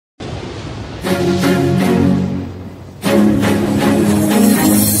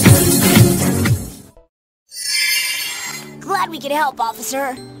Glad we could help,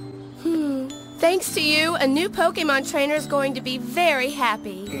 officer. Thanks to you, a new Pokemon trainer is going to be very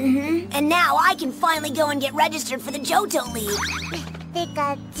happy. And now I can finally go and get registered for the Johto League.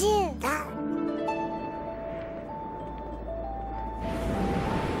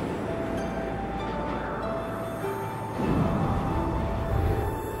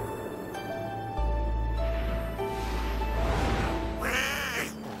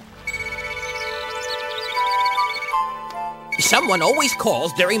 Someone always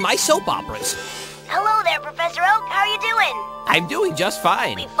calls during my soap operas. Hello there, Professor Oak. How are you doing? I'm doing just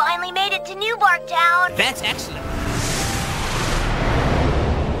fine. We finally made it to New Bark Town. That's excellent.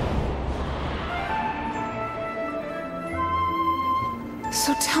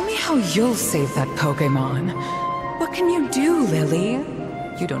 So tell me how you'll save that Pokemon. What can you do, Lily?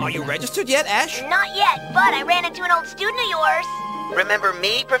 You don't. Are you registered yet, Ash? Not yet, but I ran into an old student of yours. Remember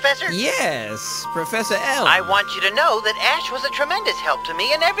me, Professor? Yes, Professor L. I want you to know that Ash was a tremendous help to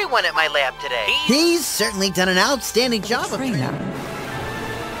me and everyone at my lab today. He's certainly done an outstanding job of training.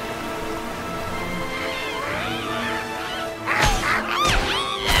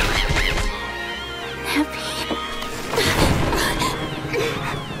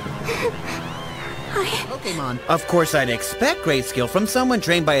 Pokemon. Of course, I'd expect great skill from someone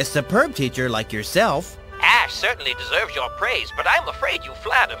trained by a superb teacher like yourself. Ash certainly deserves your praise, but I'm afraid you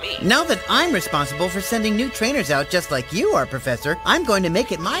flatter me. Now that I'm responsible for sending new trainers out just like you are, Professor, I'm going to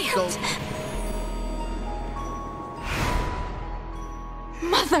make it my goal.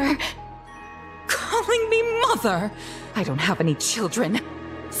 Mother! Calling me mother! I don't have any children.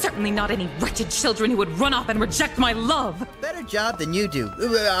 Certainly not any wretched children who would run off and reject my love. Better job than you do.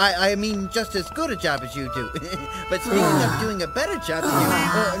 I mean, just as good a job as you do. But speaking of doing a better job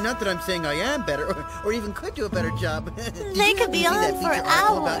than you, not that I'm saying I am better, or even could do a better job. They could be on for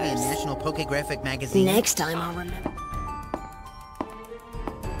hours. About me in National Pokegraphic magazine. Next time I'll remember.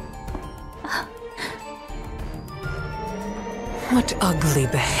 What ugly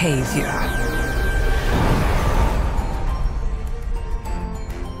behavior.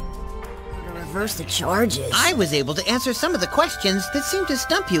 Reverse the charges. I was able to answer some of the questions that seemed to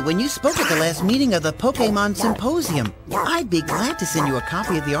stump you when you spoke at the last meeting of the Pokemon Symposium. I'd be glad to send you a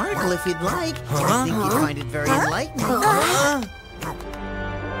copy of the article if you'd like. I think you'd find it very enlightening.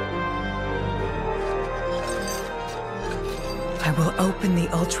 I will open the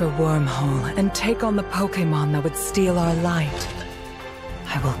Ultra Wormhole and take on the Pokemon that would steal our light.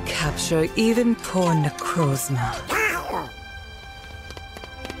 I will capture even poor Necrozma.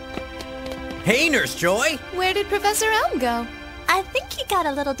 Hey, Nurse Joy! Where did Professor Elm go? I think he got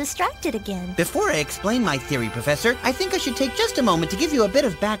a little distracted again. Before I explain my theory, Professor, I think I should take just a moment to give you a bit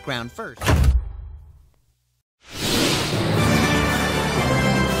of background first.